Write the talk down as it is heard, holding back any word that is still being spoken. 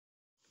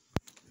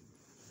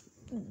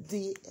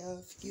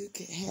If you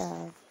could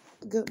have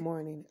good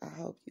morning. I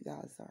hope you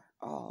guys are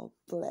all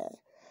blessed.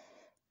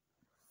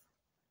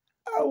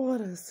 I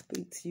want to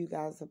speak to you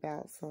guys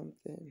about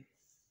something,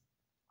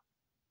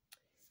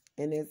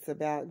 and it's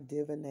about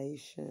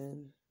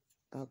divination,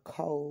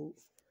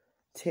 occult,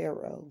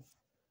 tarot,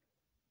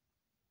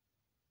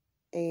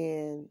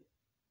 and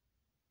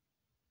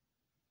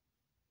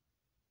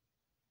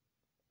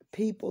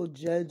people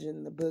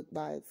judging the book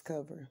by its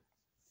cover.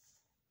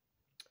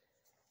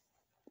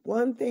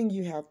 One thing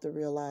you have to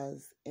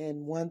realize,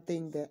 and one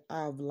thing that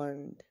I've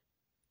learned,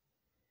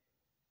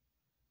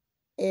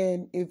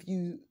 and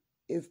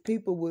if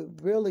people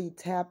would really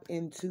tap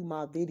into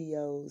my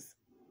videos,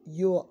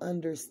 you'll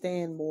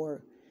understand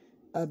more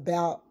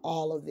about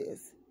all of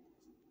this.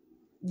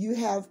 You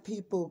have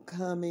people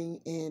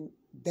coming and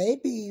they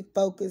be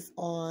focused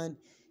on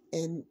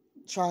and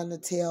trying to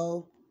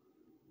tell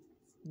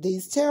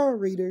these tarot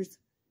readers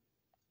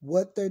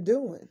what they're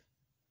doing.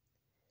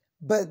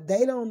 But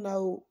they don't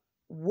know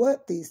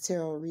what these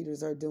tarot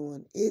readers are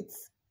doing.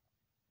 It's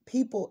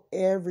people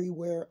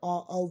everywhere,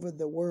 all over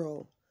the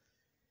world,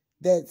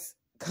 that's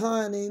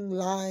conning,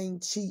 lying,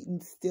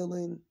 cheating,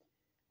 stealing,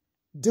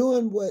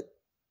 doing what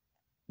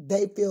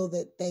they feel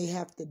that they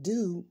have to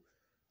do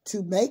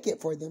to make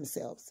it for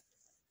themselves.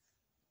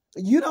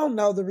 You don't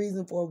know the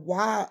reason for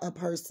why a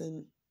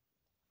person,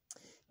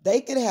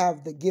 they could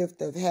have the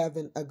gift of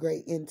having a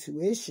great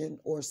intuition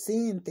or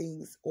seeing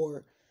things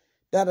or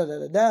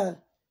da-da-da-da-da,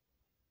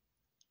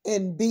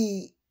 and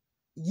be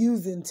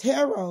using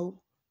tarot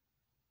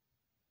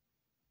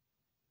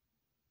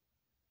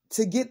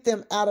to get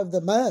them out of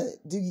the mud.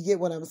 Do you get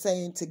what I'm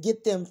saying? To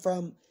get them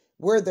from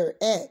where they're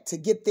at, to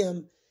get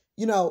them,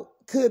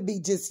 could be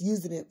just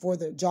using it for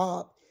their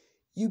job.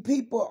 You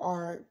people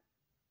are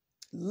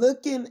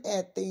looking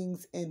at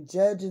things and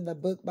judging the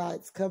book by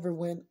its cover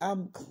when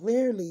I'm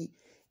clearly,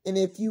 and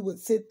if you would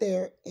sit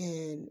there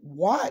and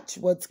watch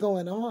what's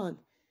going on,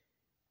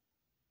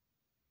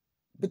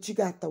 but you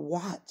got to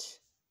watch.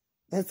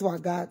 That's why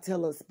God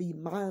tells us, be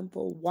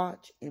mindful,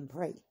 watch, and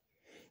pray.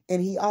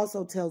 And he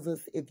also tells us,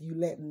 if you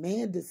let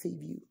man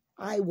deceive you,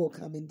 I will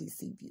come and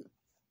deceive you.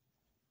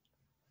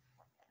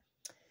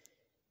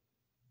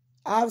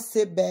 I've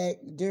sit back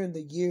during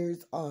the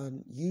years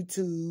on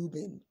YouTube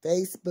and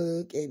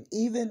Facebook and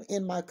even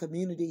in my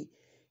community,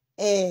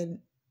 and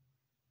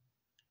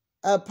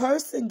a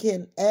person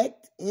can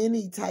act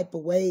any type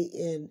of way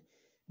and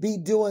be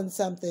doing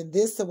something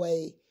this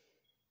way,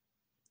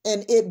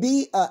 and it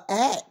be an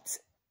act,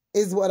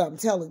 is what I'm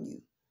telling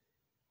you.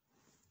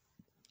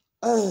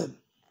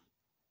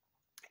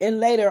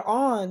 And later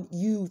on,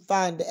 you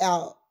find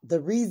out the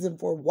reason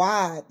for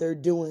why they're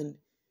doing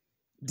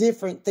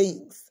different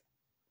things.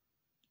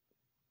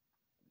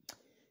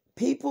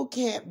 People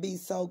can't be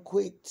so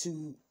quick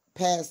to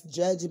pass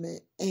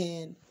judgment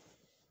and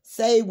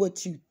say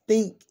what you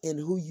think and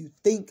who you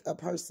think a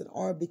person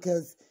are,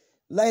 because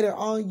later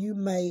on you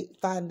may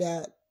find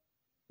out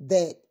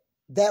that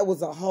that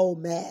was a whole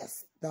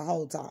mask the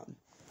whole time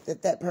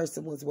that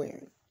person was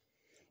wearing.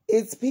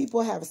 It's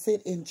people have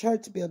sit in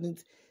church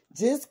buildings.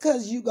 Just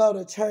because you go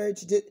to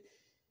church,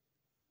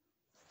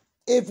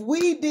 if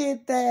we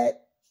did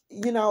that,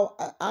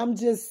 I'm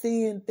just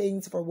seeing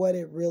things for what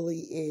it really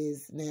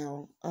is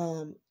now.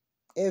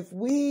 If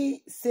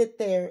we sit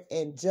there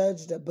and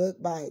judge the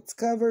book by its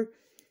cover,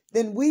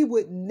 then we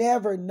would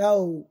never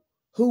know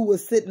who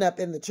was sitting up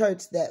in the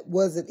church that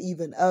wasn't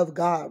even of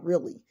God,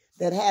 really,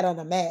 that had on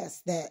a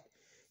mask, that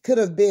could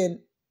have been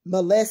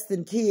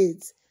molesting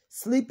kids,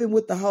 sleeping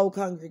with the whole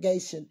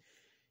congregation.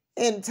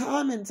 And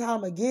time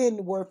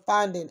again, we're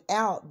finding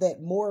out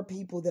that more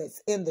people that's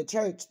in the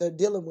church, they're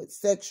dealing with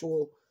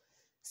sexual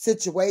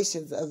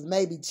situations of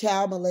maybe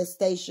child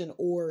molestation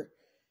or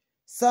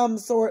some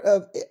sort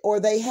of, or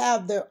they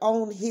have their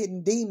own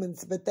hidden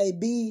demons, but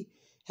they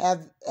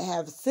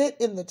have sit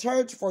in the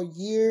church for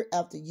year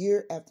after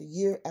year after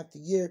year after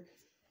year.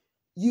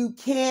 You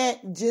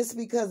can't, just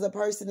because a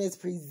person is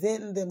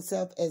presenting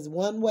themselves as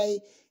one way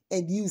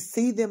and you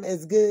see them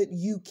as good,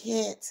 you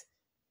can't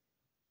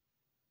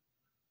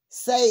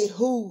say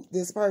who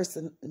this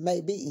person may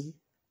be.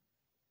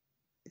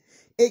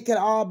 It could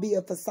all be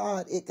a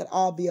facade. It could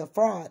all be a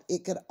fraud.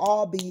 It could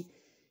all be,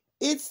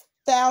 it's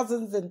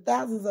thousands and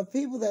thousands of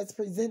people that's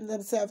presenting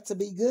themselves to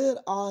be good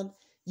on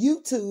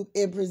YouTube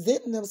and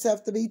presenting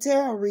themselves to be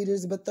tarot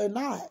readers, but they're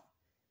not.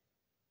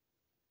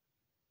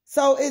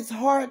 So it's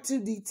hard to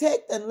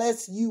detect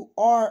unless you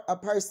are a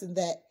person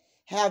that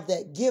have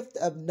that gift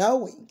of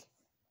knowing.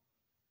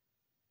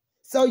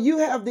 So you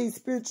have these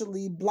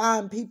spiritually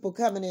blind people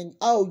coming in,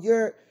 oh,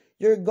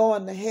 you're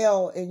going to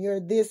hell and you're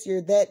this,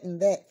 you're that,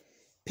 and that.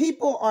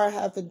 People are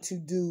having to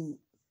do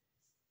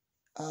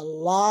a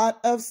lot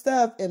of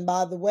stuff. And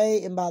by the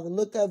way, and by the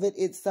look of it,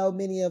 it's so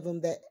many of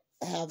them that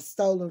have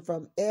stolen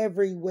from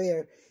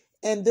everywhere.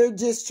 And they're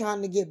just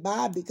trying to get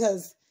by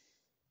because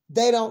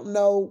they don't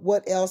know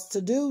what else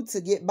to do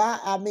to get by.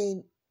 I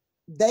mean,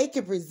 they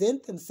can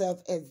present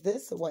themselves as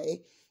this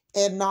way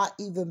and not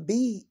even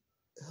be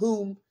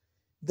whom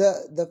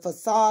the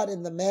facade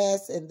and the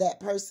mask, and that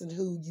person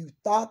who you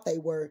thought they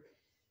were,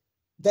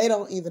 they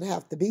don't even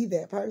have to be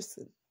that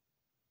person.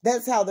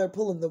 That's how they're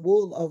pulling the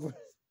wool over.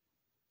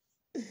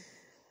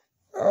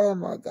 Oh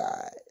my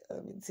God.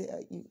 Let me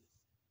tell you.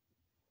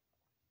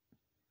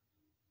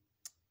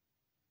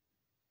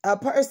 A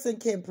person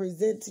can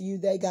present to you,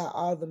 they got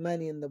all the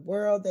money in the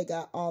world, they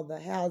got all the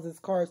houses,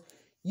 cars.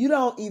 You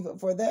don't even,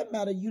 for that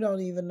matter, you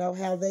don't even know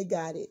how they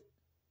got it.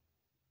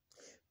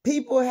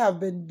 People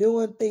have been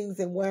doing things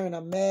and wearing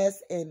a mask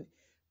and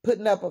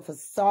putting up a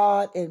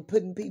facade and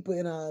putting people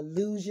in an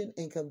illusion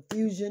and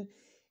confusion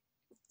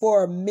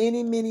for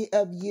many, many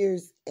of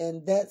years.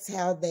 And that's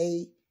how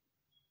they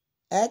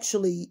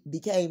actually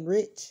became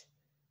rich.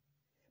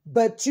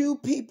 But you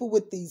people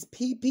with these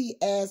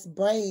PP-ass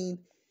brain,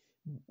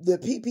 the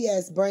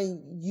PP-ass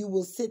brain, you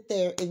will sit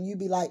there and you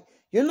be like,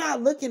 you're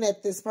not looking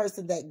at this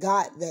person that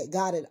got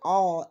it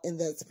all and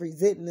that's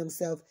presenting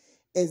themselves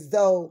as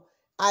though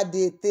I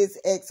did this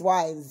X,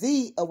 Y, and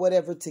Z or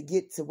whatever to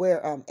get to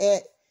where I'm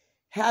at.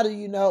 How do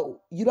you know?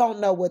 You don't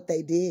know what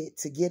they did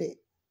to get it.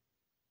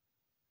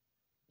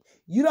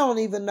 You don't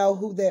even know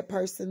who that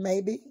person may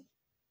be.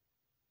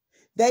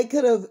 They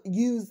could have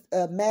used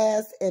a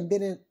mask and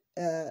been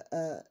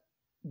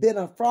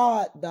a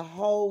fraud the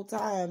whole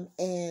time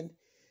and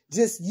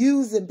just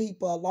using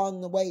people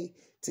along the way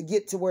to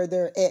get to where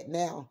they're at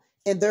now.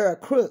 And they're a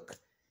crook.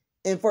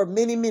 And for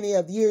many, many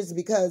of years,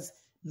 because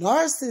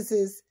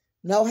narcissists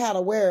know how to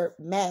wear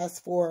masks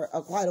for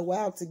quite a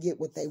while to get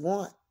what they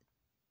want.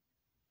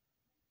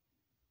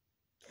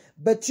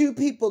 But you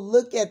people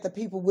look at the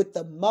people with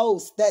the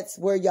most. That's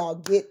where y'all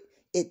get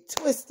it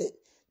twisted.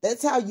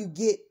 That's how you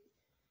get,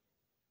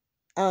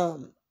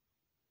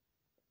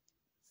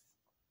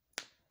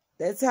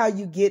 that's how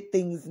you get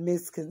things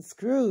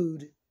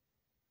misconstrued.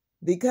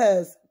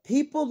 Because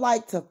people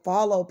like to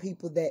follow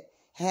people that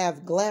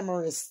have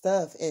glamorous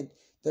stuff and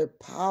they're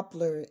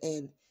popular,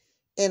 and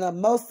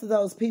most of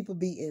those people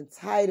be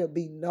entitled,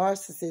 be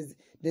narcissists,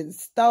 then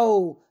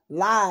stole,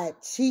 lied,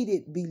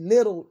 cheated,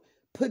 belittled,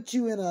 put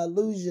you in an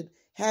illusion,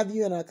 have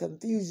you in a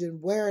confusion,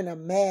 wearing a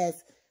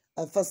mask,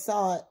 a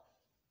facade.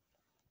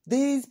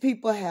 These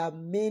people have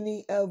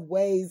many of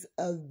ways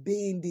of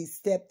being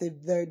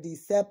deceptive. They're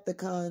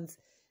Decepticons.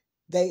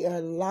 They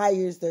are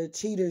liars. They're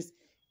cheaters.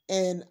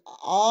 And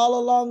all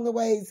along the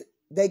ways,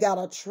 they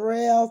got a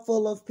trail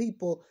full of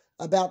people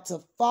about to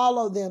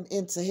follow them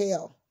into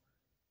hell.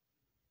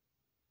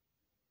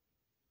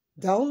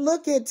 Don't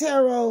look at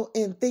tarot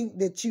and think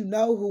that you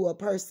know who a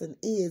person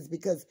is,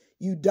 because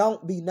you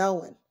don't be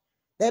knowing.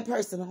 That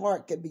person's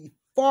heart could be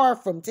far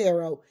from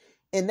tarot,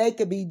 and they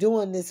could be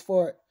doing this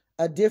for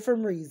a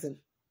different reason.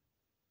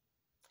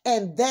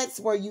 And that's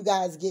where you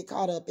guys get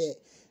caught up at.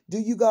 Do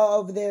you go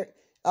over there?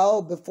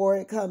 Oh, before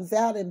it comes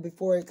out and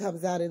before it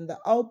comes out in the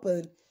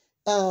open,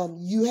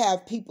 you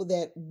have people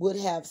that would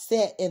have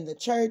sat in the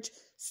church,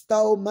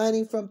 stole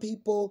money from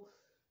people,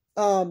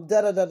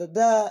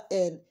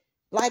 And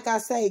like I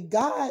say,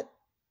 God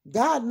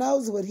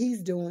knows what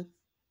he's doing.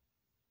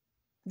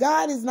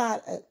 God is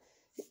not,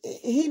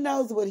 he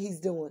knows what he's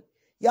doing.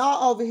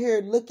 Y'all over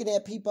here looking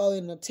at people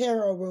in the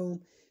tarot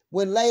room,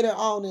 when later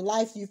on in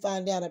life you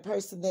find out a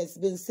person that's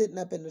been sitting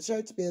up in the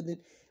church building,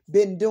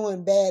 been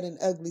doing bad and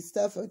ugly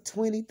stuff for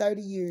 20,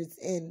 30 years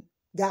and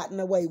gotten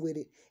away with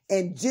it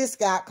and just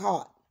got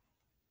caught.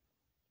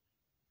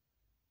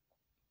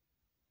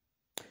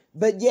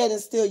 But yet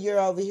and still you're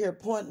over here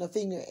pointing a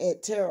finger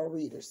at tarot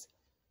readers.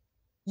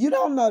 You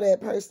don't know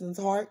that person's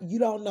heart. You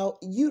don't know,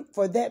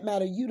 for that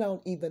matter, you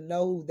don't even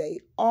know who they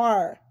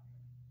are.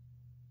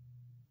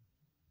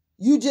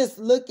 You just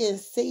look and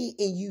see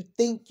and you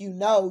think you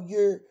know.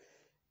 You're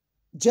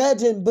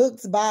judging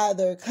books by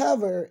their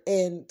cover,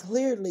 and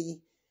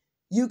clearly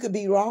you could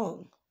be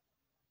wrong.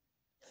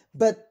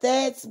 But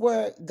that's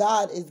where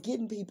God is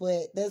getting people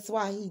at. That's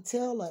why he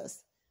tells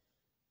us.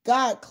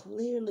 God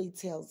clearly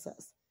tells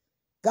us.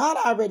 God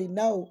already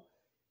know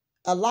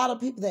a lot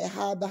of people that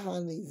hide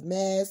behind these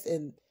masks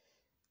and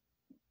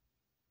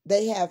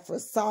they have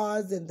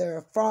facades and they're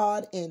a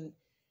fraud and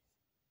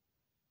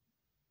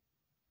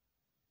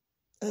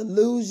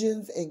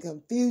illusions and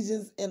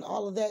confusions and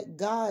all of that.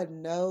 God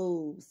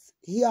knows.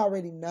 He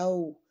already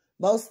knows.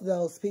 Most of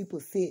those people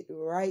sit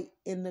right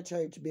in the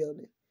church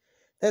building.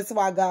 That's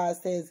why God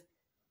says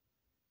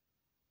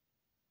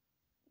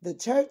the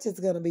church is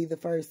going to be the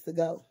first to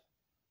go.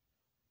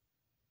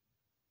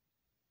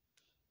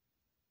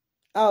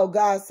 Oh,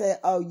 God said,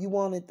 oh, you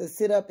wanted to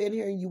sit up in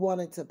here and you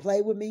wanted to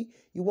play with me.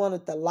 You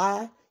wanted to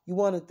lie. You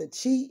wanted to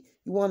cheat.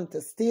 You wanted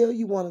to steal.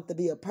 You wanted to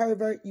be a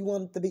pervert. You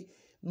wanted to be...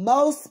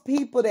 Most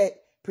people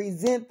that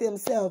present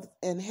themselves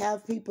and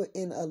have people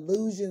in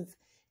illusions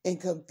and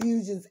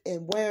confusions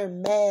and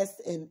wearing masks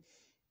and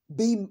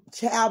be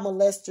child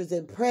molesters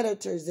and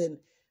predators and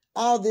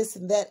all this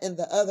and that and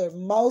the other,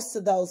 most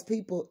of those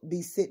people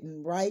be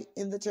sitting right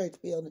in the church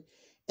building,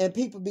 and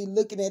people be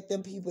looking at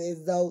them people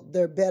as though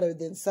they're better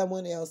than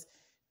someone else.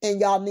 And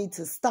y'all need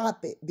to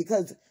stop it,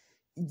 because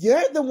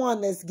you're the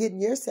one that's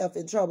getting yourself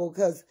in trouble,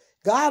 because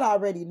God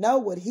already know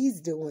what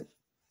he's doing.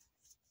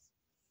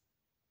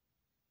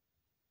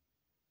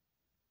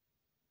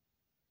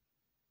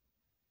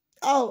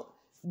 Oh,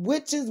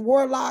 witches,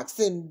 warlocks,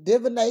 and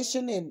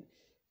divination and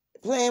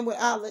playing with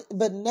all.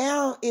 But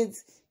now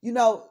it's,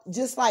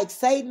 just like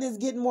Satan is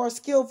getting more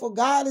skillful,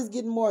 God is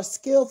getting more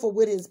skillful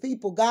with his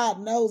people. God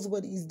knows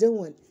what he's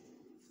doing.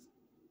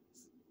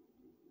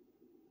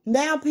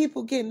 Now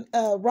people can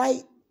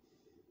write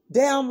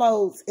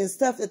downloads and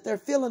stuff that they're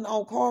feeling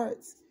on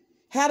cards.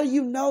 How do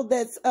you know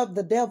that's of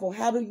the devil?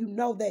 How do you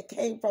know that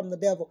came from the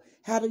devil?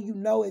 How do you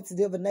know it's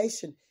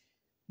divination?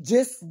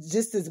 Just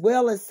as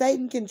well as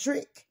Satan can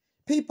trick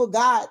people,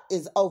 God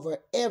is over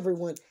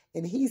everyone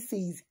and he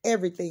sees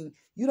everything.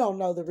 You don't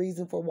know the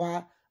reason for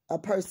why a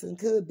person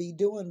could be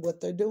doing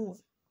what they're doing.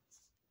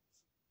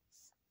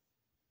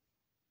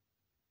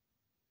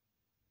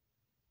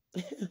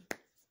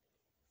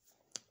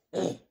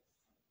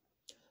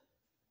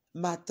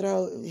 My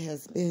throat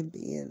has been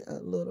being a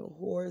little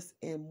hoarse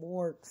and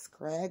more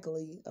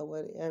scraggly or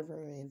whatever.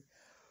 And,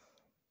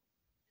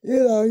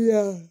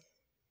 yeah,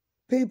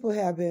 people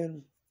have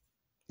been,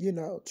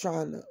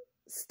 trying to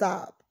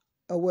stop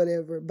or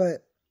whatever.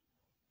 But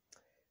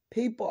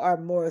people are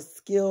more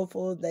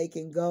skillful. They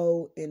can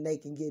go and they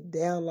can get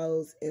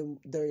downloads and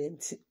their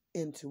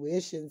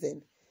intuitions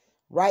and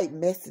write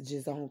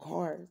messages on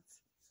cards.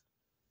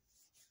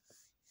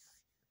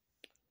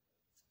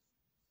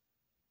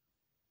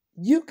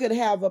 You could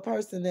have a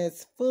person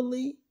that's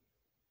fully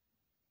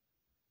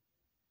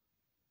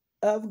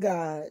of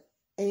God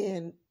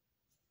and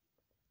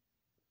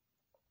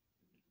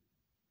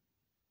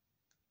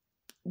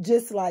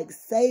just like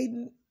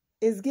Satan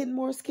is getting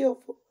more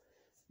skillful,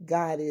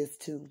 God is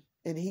too.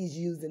 And he's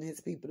using his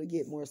people to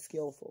get more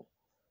skillful.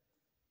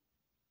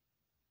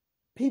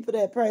 People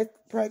that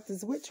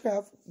practice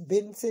witchcraft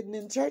been sitting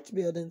in church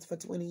buildings for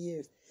 20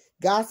 years.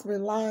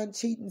 Gossiping, lying,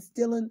 cheating,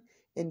 stealing,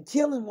 and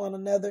killing one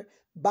another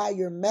by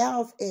your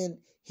mouth and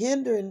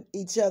hindering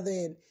each other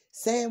and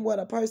saying what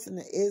a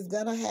person is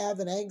going to have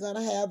and ain't going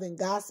to have and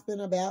gossiping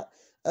about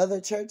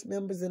other church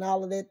members and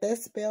all of that.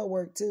 That's spell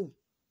work too.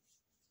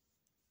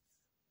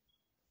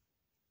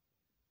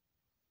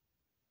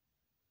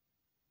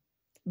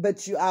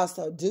 But you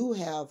also do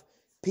have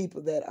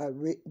people that are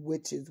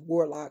witches,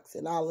 warlocks,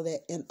 and all of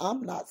that. And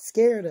I'm not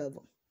scared of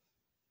them.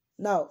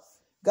 No,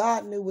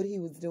 God knew what he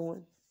was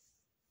doing.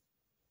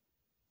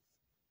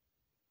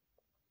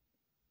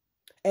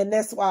 And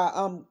that's why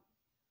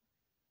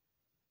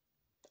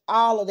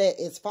all of that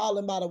is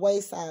falling by the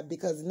wayside,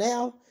 because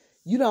now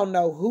you don't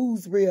know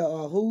who's real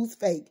or who's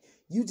fake.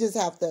 You just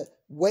have to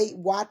wait,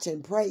 watch,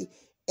 and pray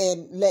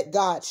and let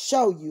God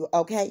show you,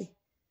 okay?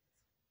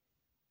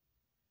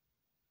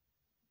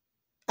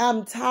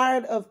 I'm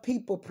tired of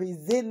people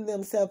presenting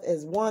themselves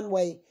as one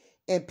way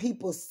and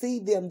people see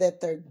them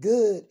that they're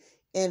good.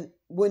 And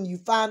when you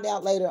find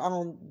out later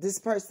on, this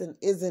person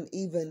isn't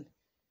even,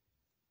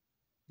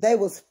 they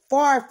was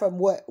far from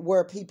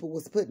where people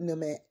was putting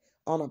them at,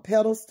 on a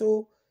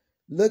pedestal,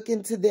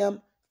 looking to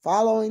them,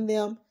 following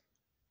them,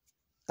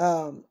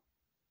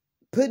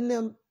 putting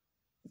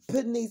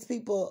these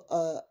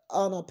people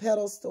on a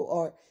pedestal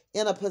or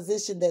in a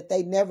position that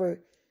they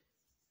never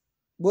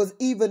was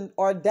even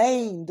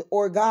ordained,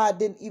 or God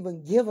didn't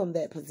even give them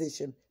that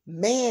position.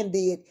 Man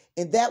did,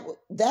 and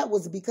that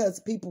was because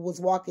people was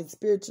walking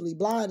spiritually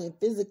blind and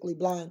physically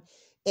blind,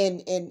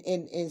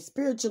 and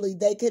spiritually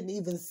they couldn't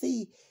even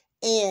see,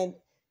 and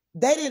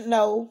they didn't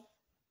know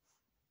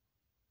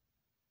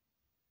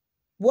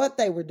what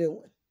they were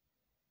doing.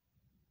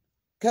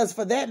 Because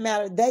for that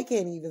matter, they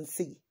can't even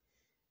see.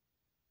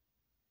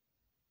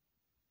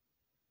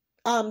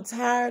 I'm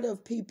tired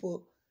of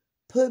people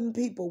putting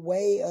people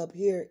way up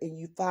here and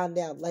you find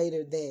out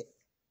later that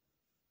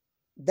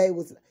they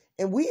was,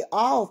 and we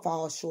all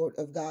fall short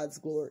of God's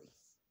glory.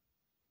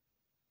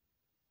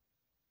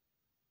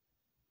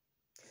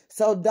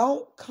 So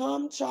don't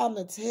come trying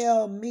to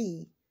tell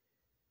me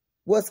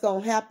what's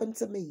going to happen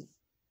to me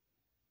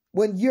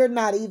when you're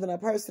not even a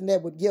person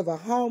that would give a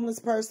homeless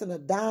person a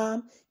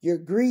dime. You're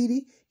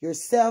greedy, you're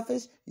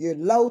selfish, you're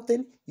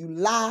loathing, you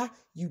lie,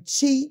 you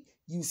cheat,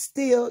 you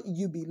steal,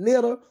 you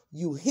belittle,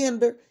 you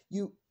hinder,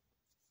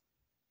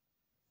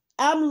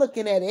 I'm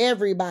looking at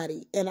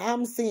everybody and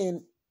I'm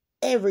seeing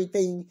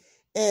everything,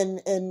 and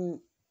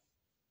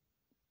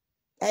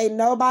ain't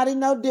nobody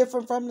no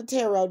different from the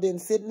tarot than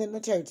sitting in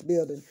the church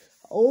building.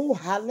 Oh,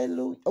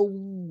 hallelujah.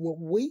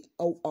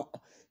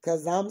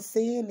 Because I'm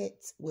seeing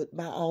it with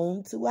my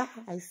own two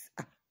eyes.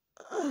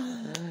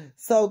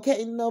 So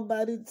can't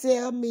nobody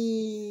tell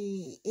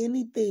me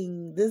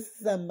anything. This is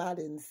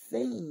somebody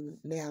seen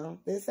now.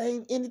 This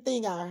ain't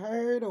anything I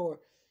heard or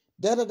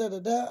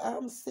da-da-da-da-da.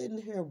 I'm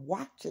sitting here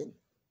watching.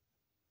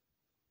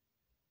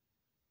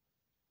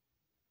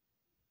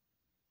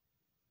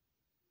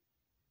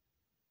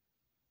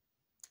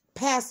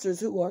 Pastors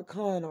who are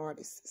con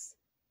artists.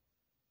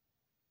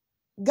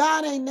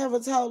 God ain't never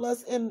told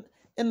us in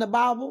the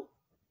Bible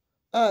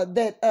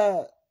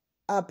that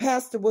a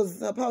pastor was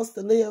supposed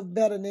to live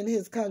better than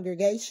his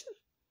congregation.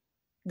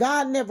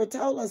 God never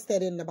told us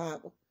that in the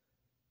Bible.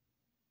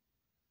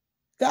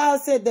 God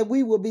said that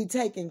we will be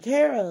taken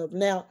care of.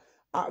 Now,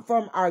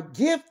 from our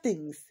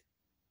giftings,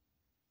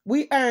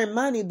 We earn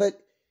money, but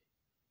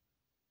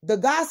the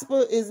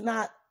gospel is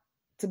not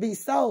to be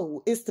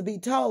sold. It's to be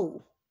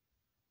told.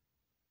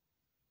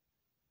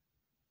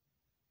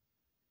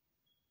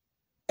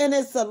 And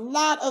it's a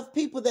lot of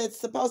people that's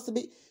supposed to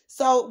be.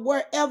 So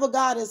wherever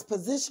God is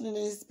positioning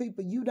his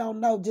people, you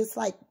don't know. Just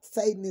like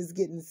Satan is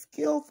getting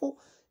skillful,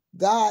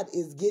 God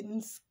is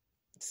getting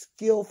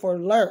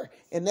skillfuler.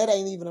 And that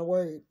ain't even a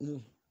word.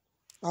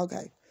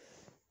 Okay.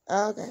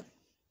 Okay.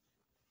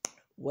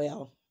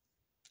 Well,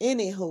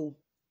 anywho,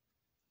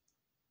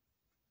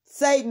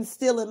 Satan's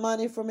stealing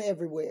money from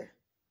everywhere.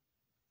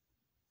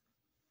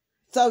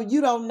 So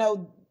you don't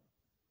know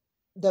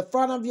the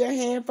front of your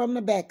hand from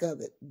the back of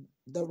it,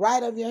 the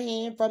right of your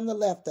hand from the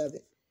left of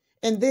it.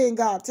 And then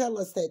God tell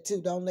us that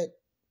too. Don't let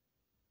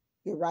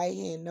your right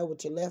hand know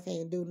what your left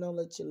hand do. Don't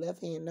let your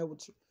left hand know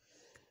what you...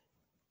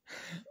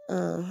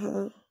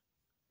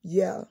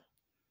 Yeah.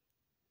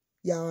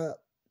 Y'all.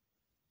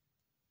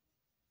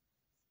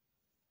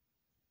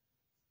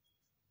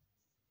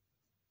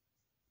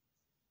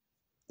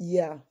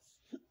 Yeah.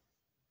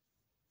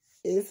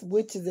 It's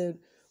witches and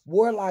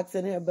warlocks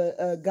in here.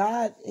 But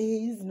God,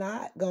 he's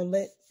not going to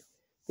let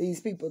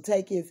these people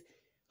take his...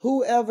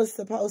 Whoever's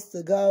supposed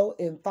to go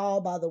and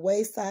fall by the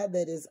wayside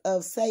that is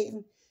of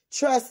Satan,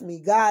 trust me,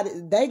 God,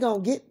 they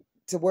going to get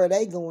to where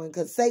they going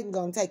because Satan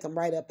going to take them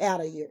right up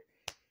out of here.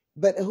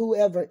 But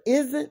whoever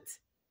isn't,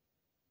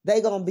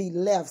 they going to be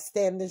left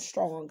standing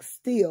strong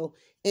still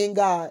in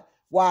God.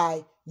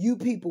 Why? You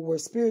people were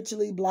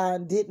spiritually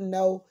blind, didn't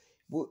know,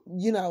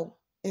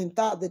 and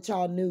thought that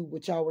y'all knew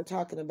what y'all were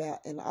talking about.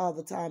 And all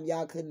the time,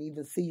 y'all couldn't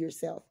even see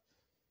yourself.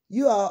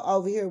 You all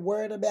over here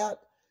worried about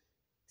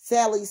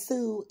Sally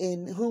Sue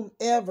and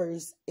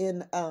whomever's in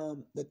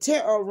the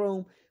tarot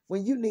room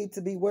when you need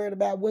to be worried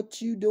about what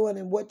you doing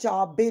and what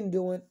y'all been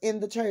doing in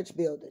the church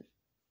building.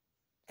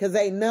 Because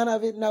ain't none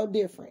of it no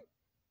different.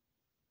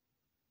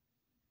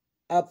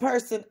 A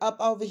person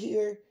up over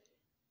here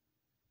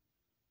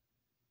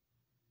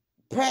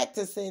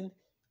practicing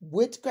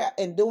witchcraft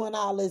and doing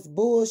all this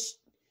bullshit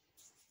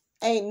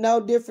ain't no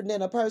different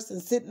than a person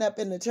sitting up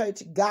in the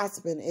church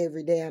gossiping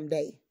every damn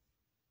day.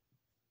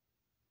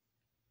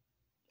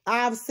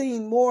 I've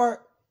seen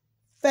more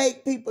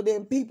fake people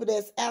than people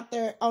that's out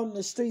there on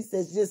the streets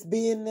that's just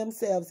being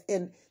themselves,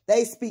 and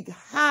they speak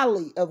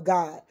highly of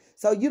God.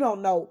 So you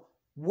don't know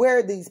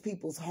where these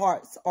people's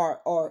hearts are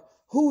or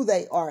who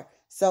they are.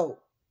 So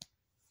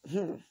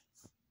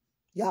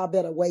y'all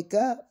better wake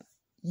up.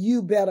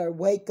 You better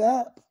wake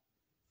up.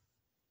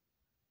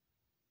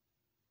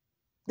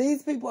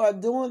 These people are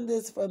doing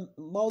this for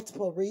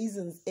multiple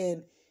reasons,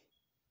 and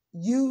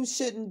you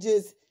shouldn't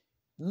just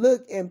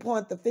look and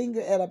point the finger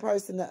at a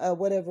person,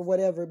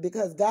 whatever,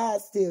 because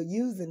God's still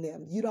using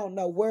them. You don't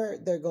know where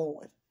they're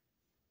going.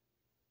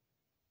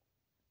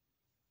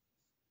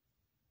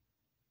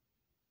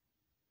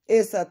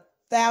 It's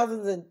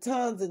thousands and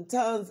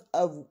tons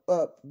of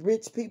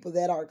rich people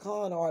that are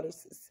con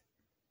artists,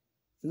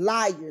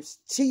 liars,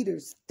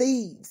 cheaters,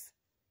 thieves.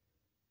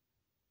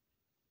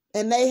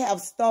 And they have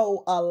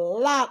stole a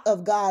lot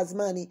of God's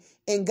money,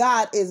 and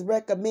God is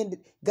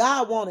recommended.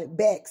 God want it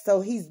back, so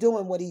he's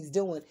doing what he's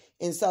doing.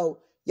 And so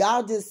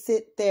y'all just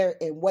sit there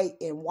and wait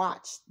and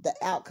watch the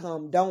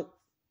outcome. Don't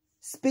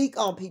speak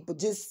on people.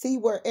 Just see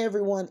where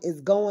everyone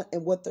is going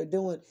and what they're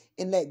doing,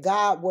 and let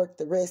God work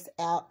the rest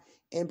out,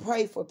 and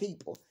pray for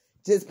people.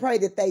 Just pray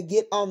that they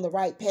get on the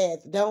right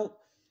path. Don't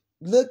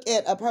look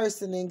at a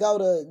person and go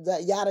to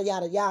the yada,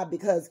 yada, yada,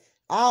 because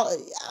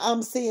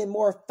I'm seeing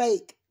more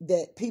fake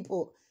that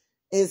people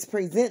is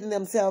presenting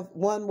themselves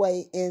one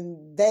way,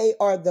 and they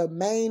are the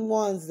main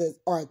ones that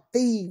are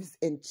thieves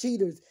and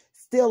cheaters,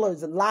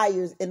 stealers,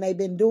 liars, and they've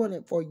been doing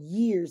it for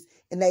years,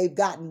 and they've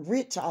gotten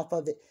rich off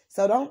of it.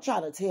 So don't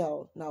try to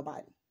tell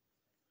nobody.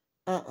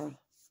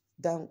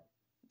 Don't.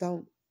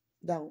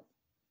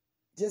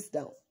 Just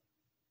don't.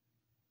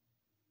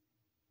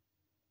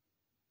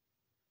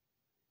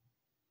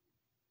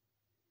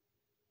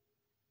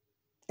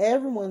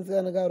 Everyone's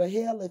going to go to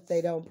hell if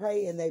they don't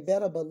pray, and they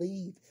better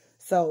believe.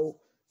 So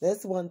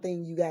that's one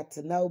thing you got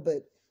to know.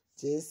 But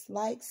just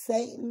like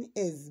Satan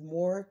is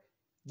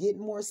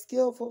getting more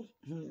skillful,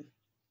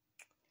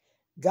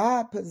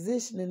 God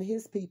positioning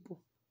his people.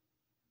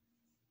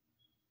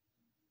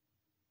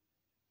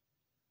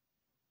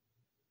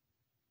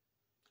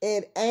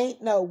 It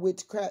ain't no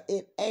witchcraft.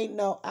 It ain't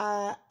no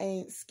I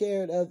ain't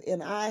scared of.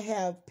 And I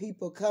have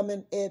people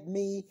coming at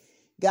me,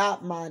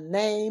 got my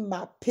name,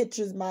 my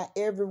pictures, my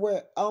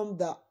everywhere on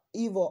the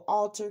evil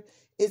altar.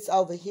 It's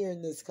over here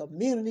in this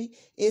community.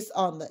 It's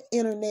on the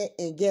internet.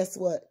 And guess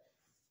what?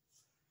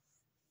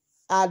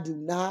 I do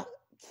not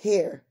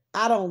care.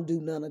 I don't do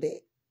none of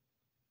that.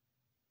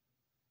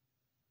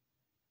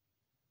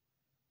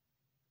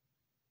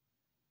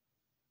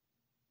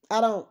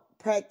 I don't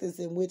practice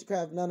in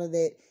witchcraft, none of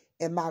that.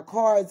 And my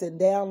cards and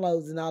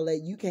downloads and all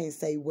that, you can't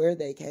say where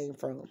they came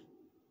from.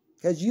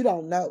 Because you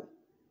don't know.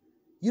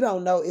 You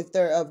don't know if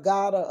they're of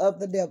God or of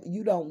the devil.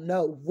 You don't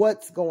know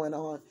what's going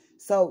on.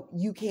 So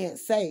you can't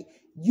say.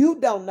 You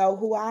don't know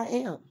who I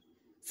am.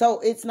 So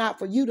it's not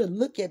for you to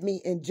look at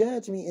me and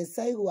judge me and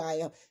say who I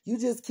am. You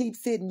just keep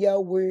sitting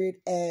your weird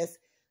ass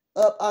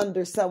up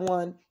under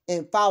someone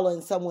and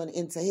following someone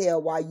into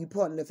hell while you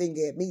pointing the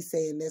finger at me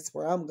saying that's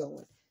where I'm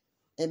going.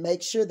 And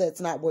make sure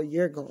that's not where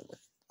you're going.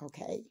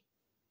 Okay?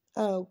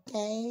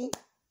 Okay?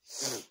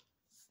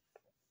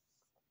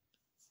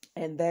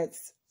 And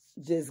that's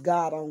just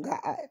God on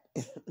God.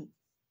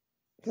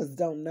 Because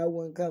don't no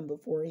one come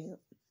before him.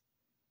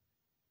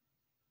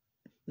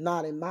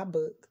 Not in my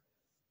book.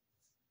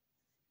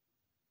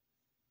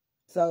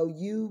 So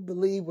you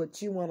believe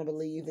what you want to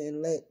believe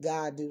and let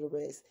God do the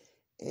rest.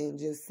 And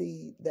just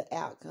see the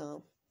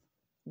outcome.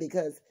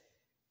 Because,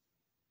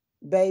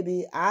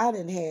 baby, I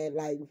done had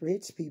like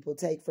rich people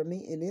take from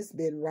me. And it's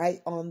been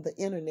right on the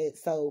internet.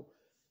 So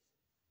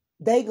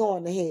they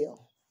going to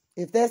hell.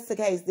 If that's the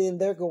case, then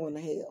they're going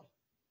to hell.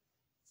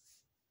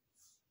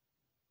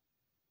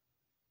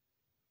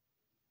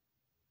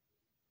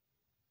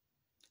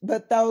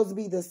 But those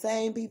be the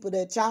same people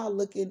that y'all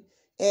looking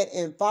at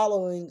and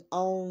following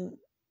on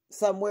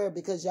somewhere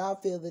because y'all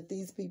feel that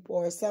these people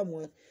are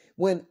someone.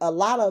 When a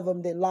lot of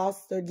them then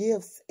lost their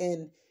gifts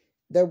and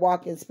they're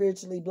walking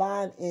spiritually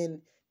blind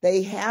and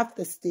they have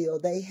to steal.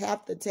 They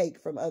have to take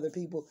from other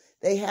people.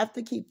 They have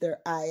to keep their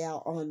eye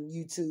out on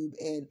YouTube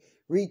and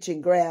reach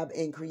and grab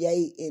and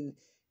create and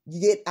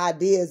get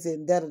ideas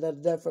and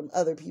da-da-da-da from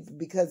other people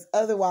because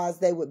otherwise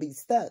they would be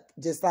stuck.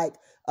 Just like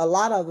a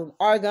lot of them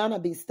are going to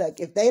be stuck.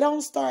 If they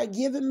don't start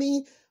giving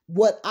me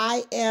what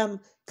I am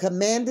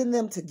commanding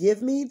them to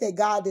give me, that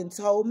God then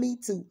told me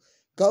to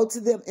go to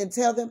them and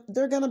tell them,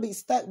 they're going to be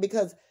stuck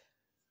because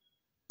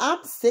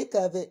I'm sick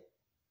of it.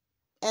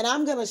 And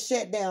I'm going to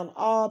shut down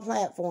all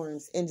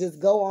platforms and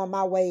just go on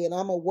my way. And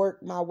I'm going to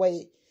work my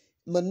way,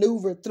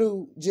 maneuver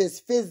through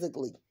just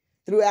physically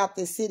throughout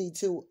the city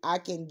till I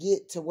can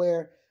get to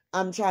where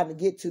I'm trying to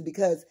get to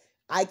because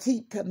I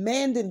keep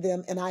commanding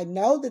them. And I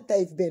know that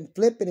they've been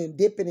flipping and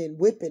dipping and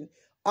whipping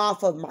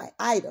off of my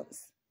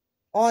items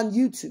on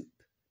YouTube.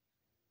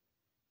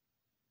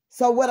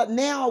 So what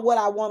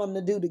I want them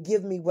to do to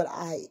give me what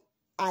I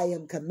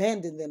am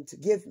commanding them to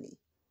give me.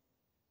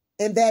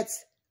 And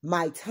that's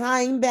my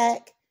time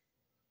back.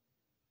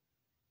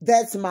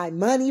 That's my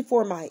money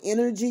for my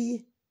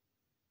energy.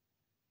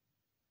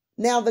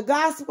 Now, the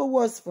gospel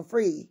was for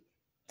free.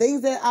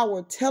 Things that I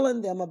were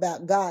telling them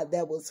about God,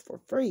 that was for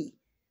free.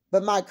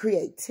 But my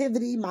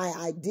creativity, my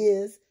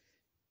ideas,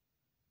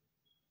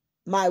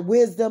 my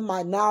wisdom,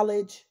 my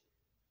knowledge,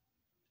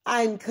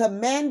 I'm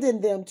commanding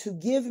them to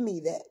give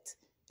me that.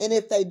 And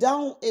if they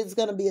don't, it's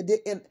going to be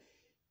and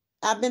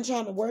I've been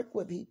trying to work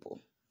with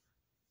people.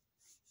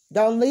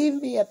 Don't leave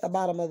me at the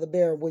bottom of the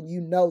barrel when you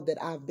know that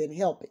I've been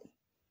helping.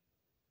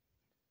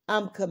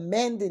 I'm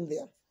commanding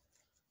them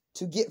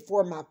to get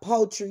for my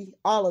poetry,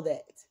 all of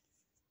that.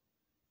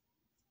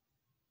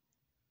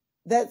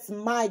 That's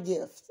my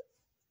gift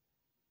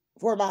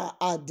for my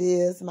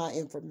ideas, my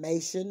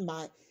information,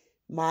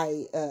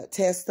 my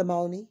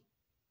testimony.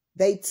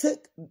 They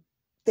took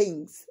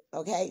things,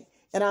 okay?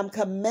 And I'm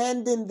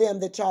commanding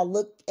them that y'all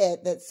look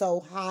at that's so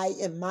high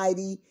and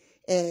mighty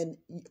and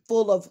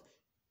full of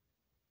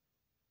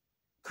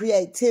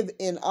creativity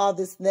and all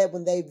this and that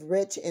when they've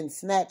rich and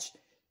snatched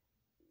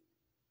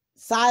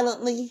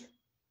silently.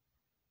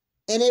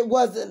 And it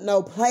wasn't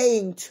no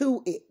playing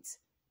to it.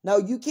 No,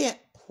 you can't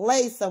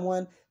play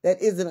someone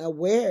that isn't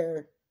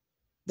aware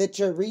that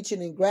you're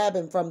reaching and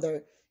grabbing from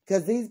their,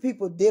 because these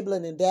people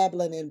dibbling and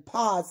dabbling in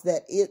pots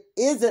that it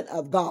isn't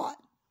of God.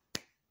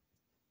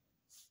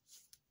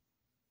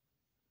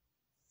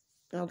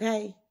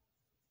 Okay?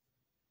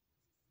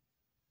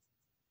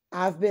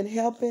 I've been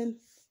helping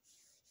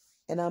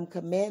and I'm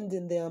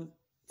commanding them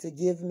to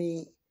give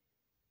me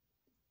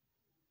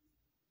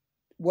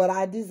what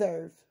I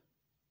deserve.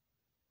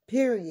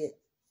 Period.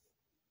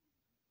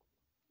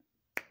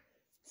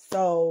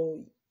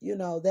 So, you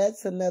know,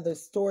 that's another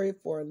story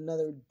for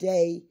another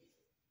day.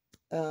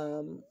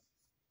 Because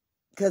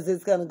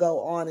it's going to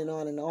go on and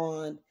on and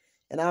on.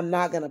 And I'm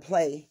not going to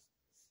play.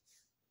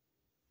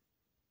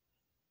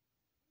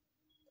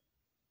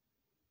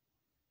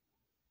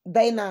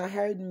 They not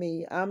hurting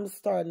me. I'm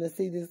starting to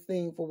see this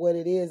thing for what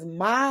it is.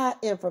 My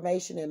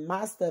information and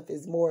my stuff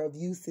is more of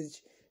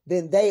usage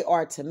than they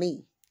are to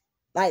me.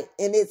 Like,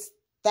 and it's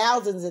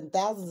thousands and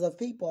thousands of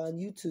people on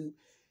YouTube.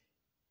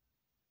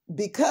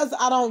 Because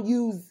I don't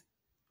use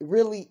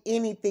really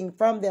anything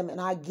from them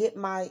and I get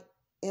my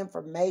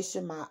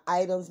information, my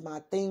items, my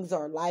things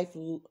are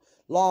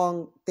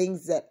lifelong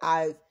things that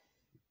I've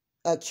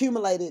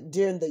accumulated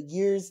during the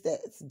years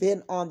that's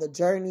been on the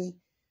journey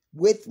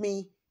with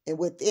me and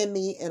within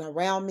me and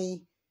around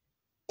me.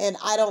 And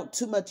I don't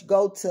too much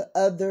go to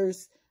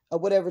others or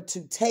whatever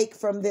to take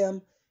from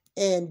them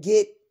and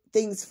get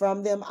things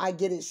from them. I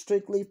get it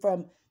strictly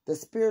from the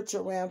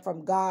spiritual realm,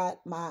 from God,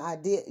 my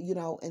idea, you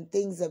know, and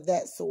things of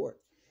that sort.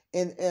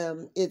 And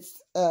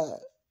it's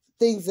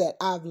things that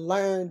I've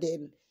learned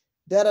and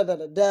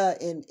da-da-da-da-da.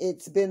 And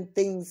it's been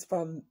things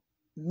from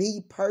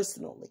me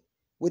personally,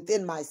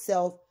 within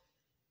myself.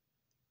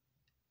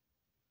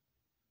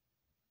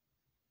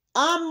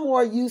 I'm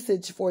more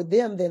usage for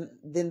them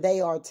than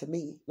they are to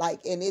me.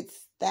 Like, and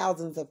it's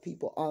thousands of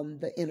people on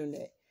the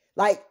internet.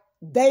 Like,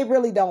 they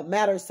really don't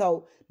matter.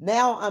 So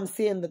now I'm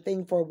seeing the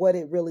thing for what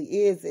it really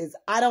is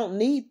I don't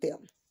need them.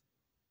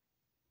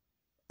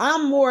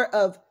 I'm more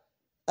of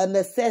a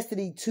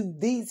necessity to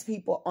these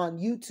people on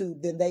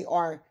YouTube than they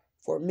are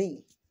for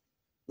me.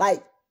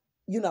 Like,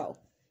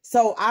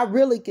 so I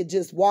really could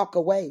just walk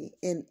away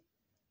and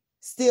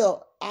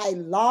still I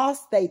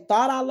lost. They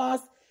thought I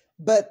lost,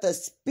 but in the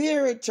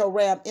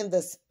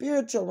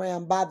spiritual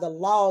realm, by the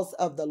laws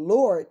of the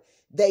Lord,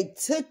 they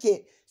took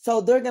it.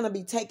 So they're going to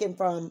be taken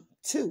from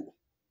too.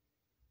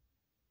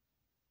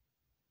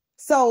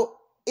 So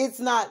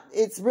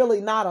it's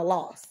really not a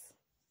loss,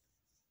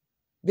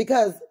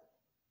 because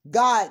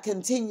God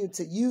continued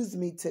to use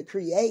me to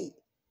create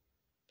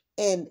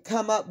and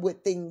come up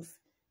with things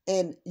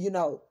and,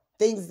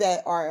 things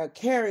that are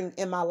occurring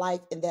in my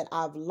life and that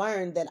I've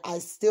learned that I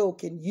still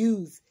can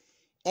use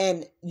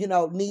and,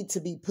 need to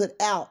be put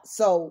out.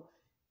 So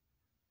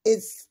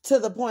it's to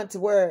the point to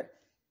where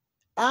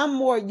I'm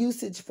more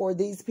usage for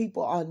these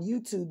people on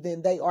YouTube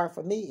than they are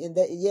for me. And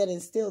yet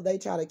and still they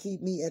try to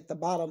keep me at the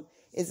bottom.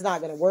 It's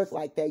not going to work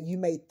like that. You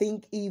may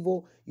think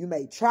evil. You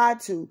may try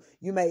to.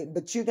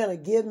 But you're going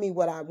to give me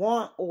what I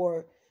want,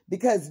 or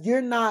because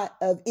you're not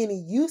of any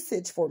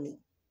usage for me.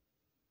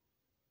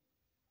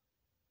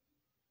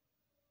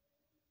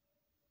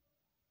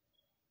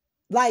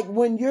 Like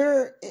when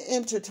you're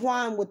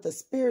intertwined with the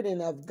Spirit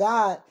and of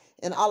God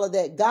and all of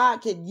that,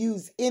 God can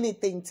use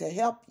anything to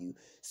help you.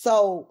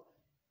 So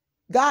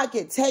God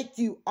can take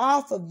you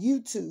off of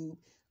YouTube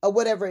or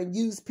whatever and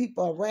use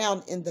people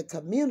around in the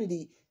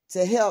community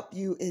to help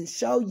you and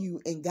show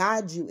you and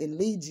guide you and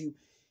lead you.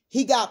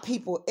 He got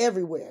people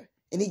everywhere,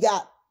 and he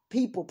got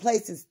people,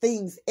 places,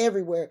 things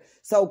everywhere.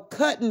 So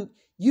cutting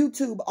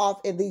YouTube off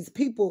and these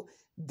people,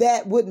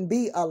 that wouldn't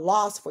be a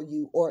loss for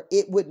you, or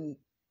it wouldn't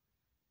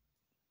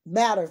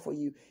matter for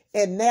you.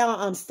 And now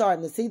I'm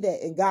starting to see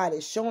that, and God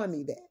is showing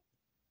me that.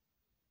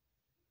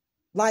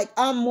 Like,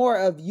 I'm more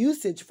of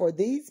usage for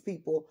these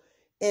people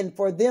and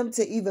for them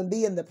to even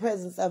be in the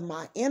presence of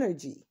my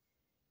energy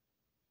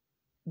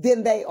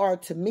than they are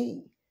to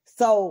me.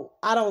 So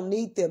I don't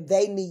need them.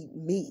 They need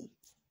me.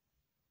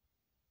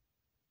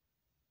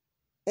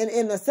 And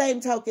in the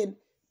same token,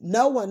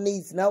 no one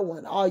needs no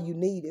one. All you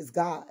need is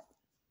God.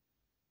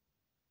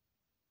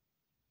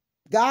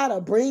 God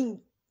will bring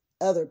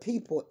other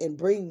people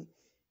and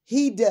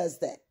he does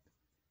that.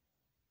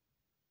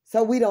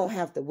 So we don't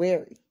have to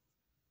worry.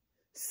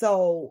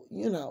 So,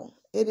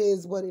 it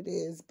is what it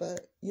is.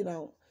 But,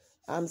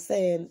 I'm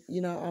saying,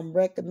 I'm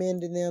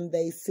recommending them.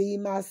 They see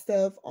my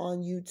stuff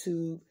on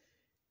YouTube.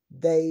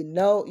 They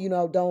know,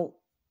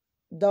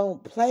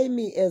 don't play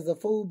me as a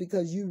fool,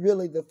 because you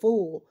really the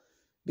fool,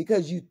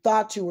 because you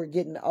thought you were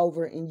getting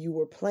over and you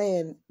were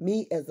playing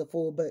me as a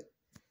fool. But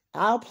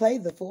I'll play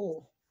the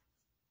fool.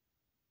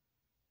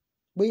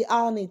 We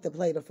all need to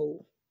play the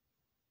fool.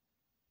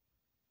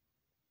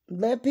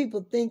 Let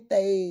people think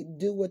they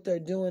do what they're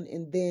doing,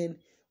 and then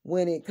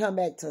when it come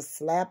back to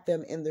slap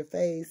them in their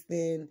face,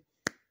 then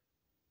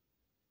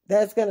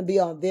that's going to be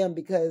on them,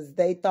 because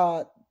they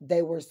thought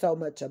they were so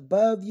much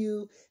above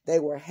you. They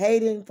were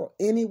hating for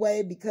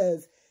anyway,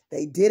 because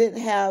they didn't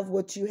have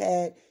what you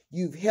had.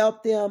 You've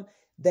helped them.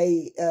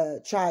 They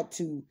tried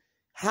to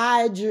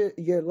hide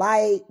your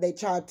light. They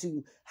tried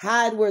to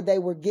hide where they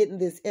were getting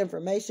this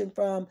information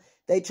from.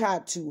 They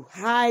tried to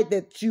hide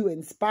that you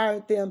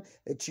inspired them,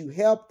 that you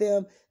helped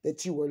them,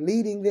 that you were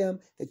leading them,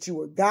 that you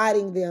were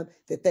guiding them,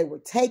 that they were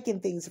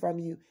taking things from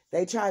you.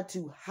 They tried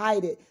to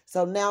hide it.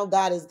 So now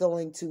God is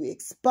going to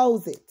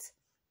expose it.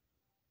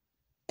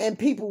 And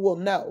people will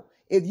know.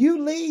 If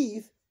you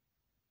leave,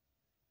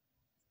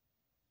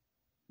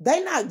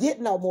 they're not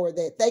getting no more of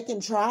that. They can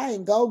try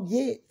and go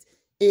get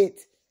it.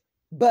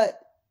 But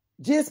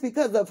just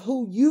because of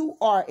who you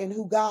are and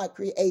who God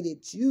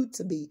created you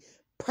to be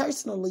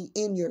personally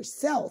in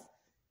yourself,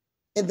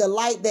 and the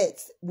light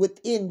that's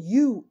within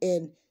you,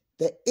 and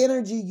the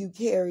energy you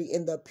carry,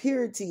 and the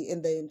purity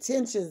and the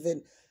intentions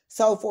and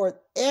so forth,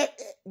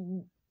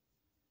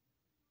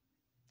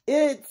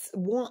 it's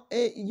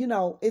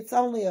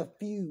only a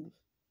few.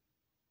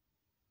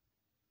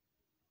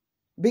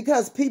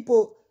 Because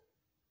people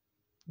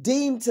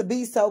deem to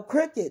be so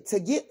crooked to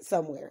get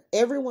somewhere.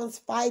 Everyone's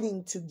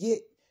fighting to get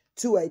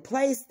to a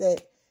place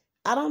that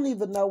I don't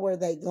even know where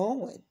they're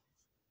going.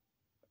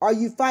 Are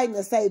you fighting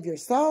to save your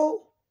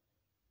soul?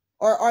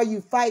 Or are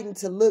you fighting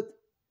to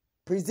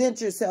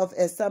present yourself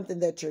as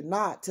something that you're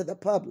not to the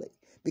public?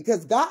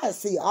 Because God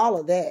sees all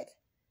of that.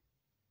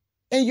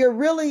 And you're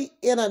really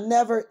in a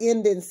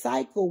never-ending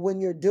cycle when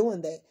you're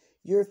doing that.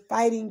 You're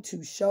fighting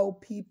to show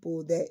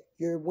people that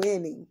you're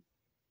winning,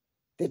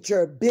 that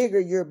you're bigger,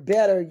 you're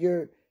better,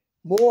 you're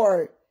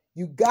more,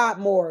 you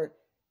got more,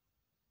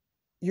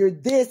 you're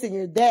this and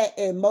you're that.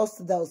 And most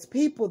of those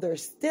people, they're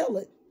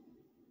stealing.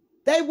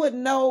 They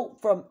wouldn't know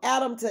from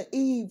Adam to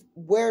Eve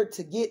where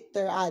to get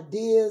their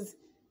ideas.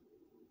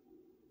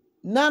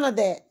 None of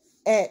that.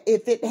 And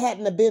if it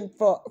hadn't have been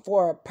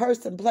for a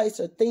person, place,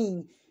 or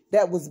thing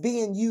that was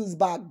being used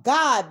by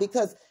God,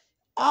 because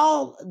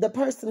all the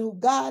person who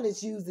God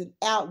is using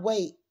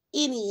outweigh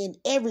any and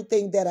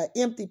everything that an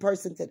empty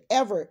person could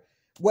ever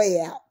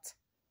weigh out.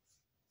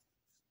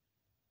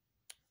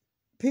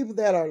 People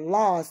that are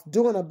lost,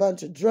 doing a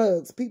bunch of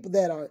drugs, people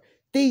that are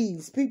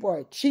thieves, people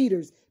are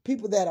cheaters,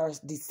 people that are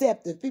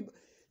deceptive,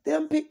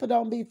 them people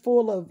don't be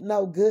full of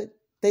no good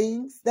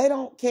things. They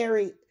don't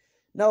carry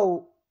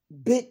no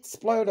big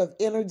splurt of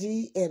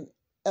energy and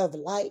of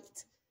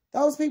light.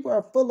 Those people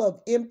are full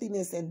of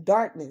emptiness and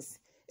darkness,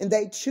 and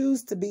they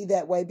choose to be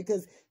that way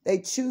because they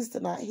choose to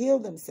not heal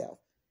themselves.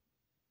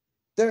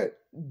 They're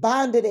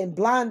bonded and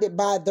blinded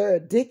by their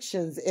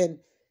addictions and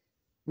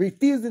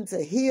refusing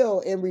to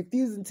heal and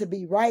refusing to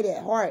be right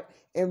at heart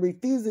and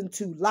refusing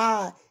to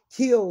lie,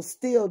 kill,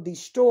 steal,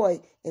 destroy,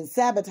 and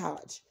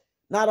sabotage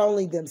not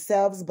only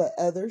themselves but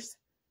others.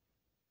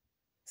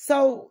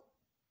 So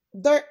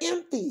they're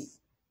empty.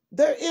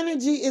 Their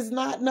energy is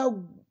not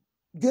no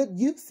good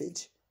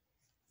usage.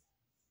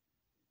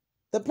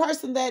 The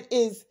person that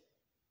is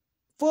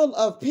full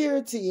of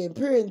purity and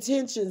pure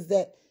intentions,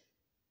 that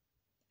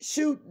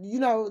shoot,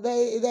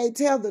 they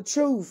tell the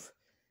truth.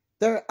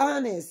 They're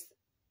honest.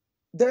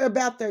 They're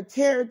about their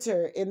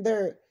character and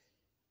their,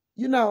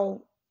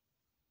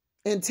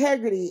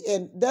 integrity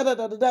and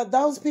da-da-da-da-da.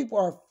 Those people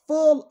are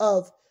full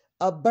of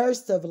a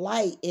burst of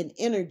light and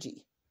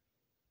energy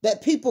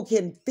that people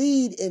can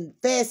feed and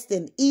fast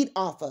and eat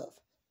off of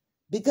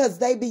because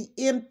they be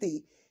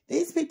empty.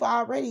 These people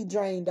are already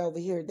drained over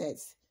here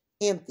that's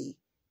empty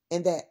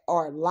and that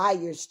are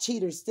liars,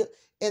 cheaters, still,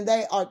 and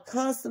they are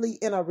constantly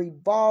in a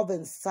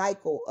revolving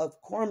cycle of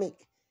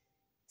karmic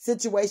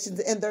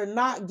situations, and they're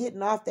not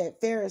getting off that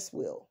Ferris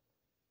wheel.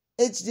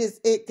 It's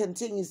just, it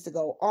continues to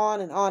go on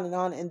and on and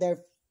on, and they're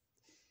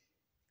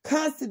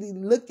constantly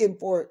looking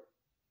for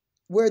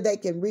where they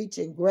can reach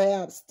and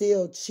grab,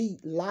 steal,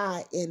 cheat,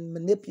 lie, and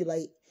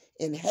manipulate,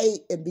 and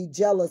hate, and be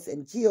jealous,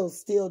 and kill,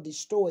 steal,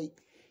 destroy.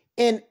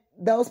 And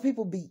those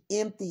people be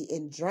empty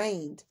and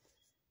drained.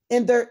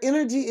 And their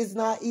energy is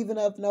not even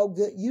of no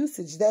good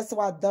usage. That's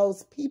why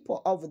those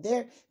people over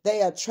there,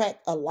 they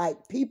attract alike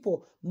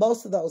people.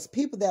 Most of those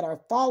people that are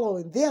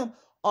following them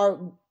are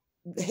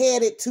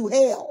headed to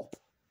hell.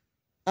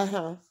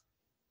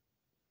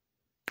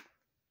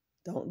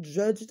 Don't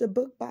judge the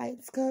book by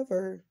its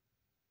cover.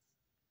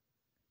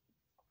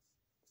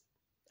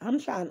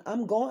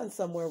 I'm going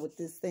somewhere with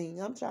this thing.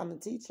 I'm trying to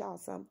teach y'all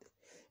something.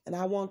 And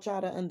I want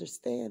y'all to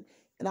understand.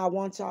 And I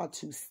want y'all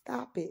to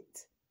stop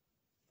it.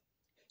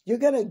 You're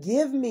going to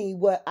give me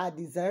what I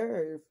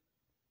deserve.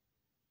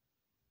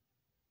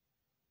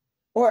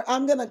 Or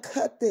I'm going to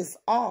cut this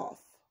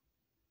off.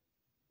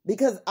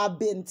 Because I've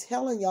been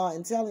telling y'all,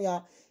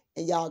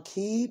 and y'all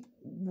keep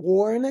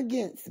warring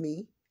against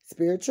me.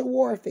 Spiritual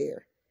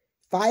warfare.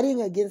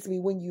 Fighting against me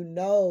when you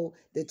know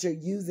that you're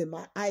using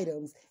my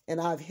items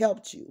and I've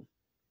helped you.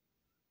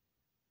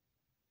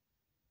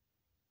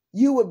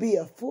 You would be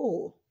a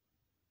fool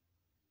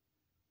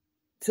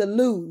to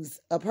lose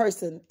a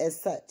person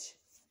as such.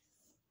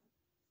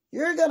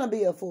 You're going to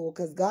be a fool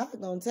because God's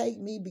going to take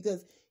me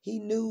because he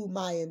knew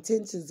my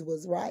intentions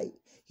was right.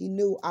 He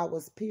knew I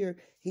was pure.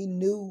 He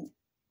knew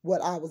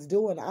what I was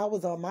doing. I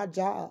was on my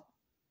job.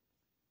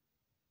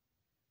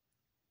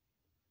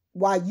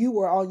 While you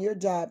were on your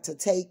job to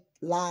take,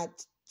 lie,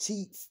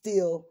 cheat,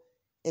 steal,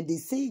 and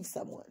deceive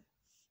someone.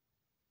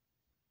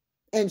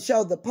 And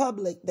show the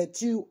public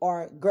that you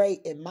are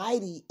great and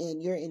mighty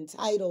and you're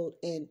entitled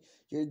and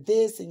you're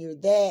this and you're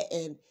that.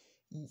 And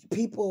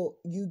people,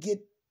 you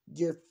get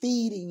your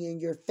feeding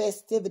and your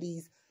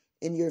festivities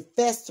and you're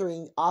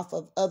festering off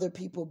of other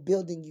people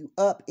building you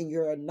up, and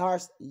you're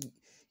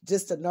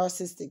just a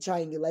narcissistic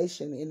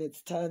triangulation. And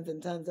it's tons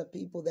and tons of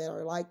people that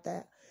are like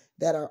that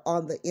are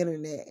on the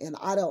internet. And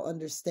I don't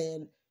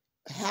understand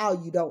how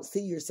you don't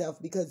see yourself,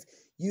 because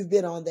you've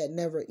been on that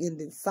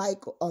never-ending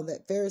cycle, on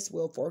that Ferris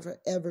wheel for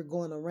forever,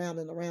 going around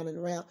and around and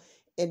around,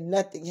 and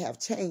nothing have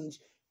changed.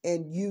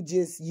 And you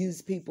just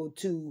use people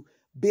to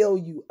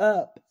build you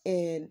up,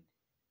 and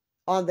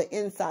on the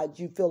inside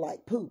you feel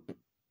like poop.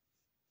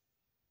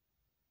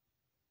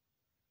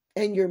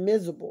 And you're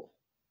miserable.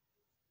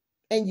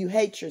 And you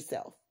hate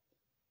yourself.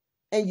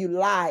 And you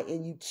lie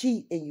and you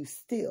cheat and you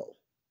steal.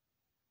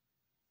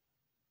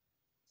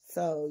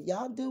 So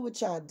y'all do what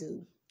y'all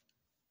do.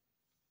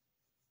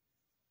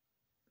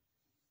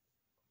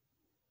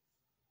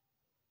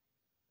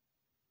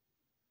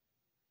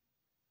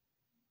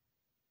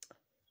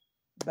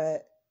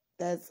 But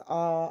that's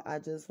all I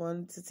just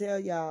wanted to tell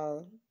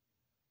y'all.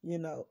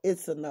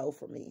 It's a no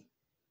for me.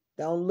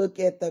 Don't look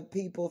at the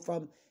people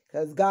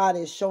because God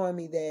is showing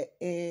me that.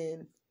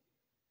 And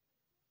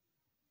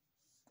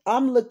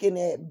I'm looking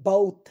at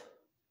both.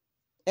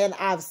 And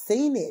I've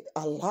seen it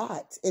a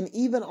lot. And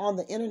even on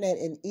the internet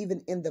and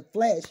even in the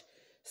flesh.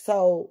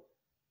 So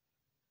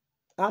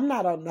I'm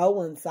not on no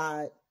one's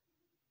side.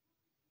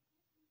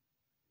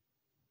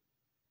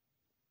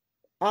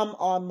 I'm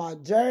on my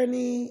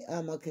journey.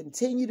 I'm going to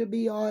continue to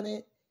be on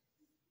it.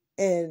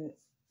 And,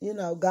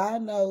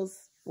 God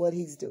knows what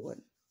he's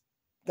doing.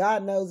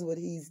 God knows what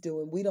he's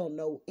doing. We don't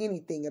know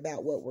anything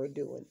about what we're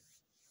doing.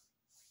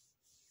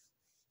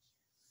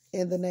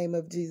 In the name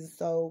of Jesus.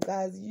 So,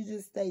 guys, you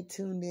just stay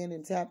tuned in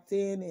and tapped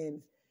in.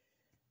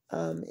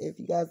 And if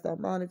you guys don't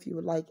mind, if you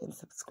would like and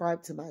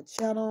subscribe to my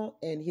channel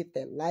and hit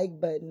that like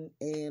button.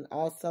 And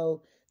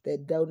also,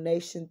 that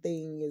donation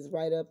thing is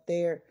right up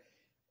there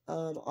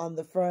on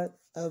the front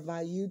of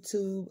my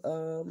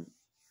YouTube.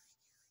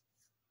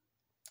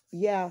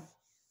 Yeah.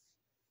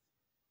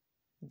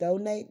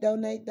 Donate.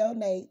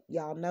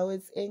 Y'all know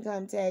it's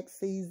income tax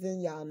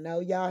season. Y'all know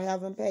y'all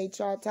haven't paid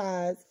your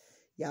tithes.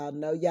 Y'all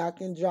know y'all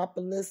can drop a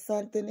little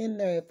something in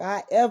there if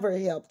I ever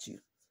helped you.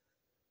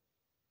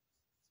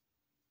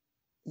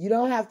 You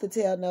don't have to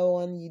tell no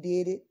one you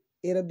did it.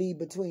 It'll be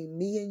between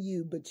me and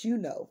you, but you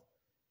know.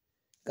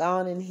 Go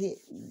on and hit,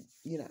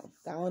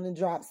 go on and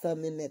drop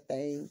something in that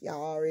thing.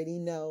 Y'all already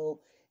know.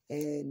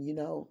 And,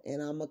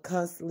 and I'm going to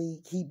constantly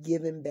keep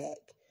giving back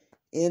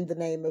in the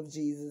name of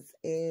Jesus.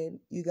 And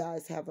you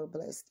guys have a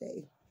blessed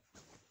day.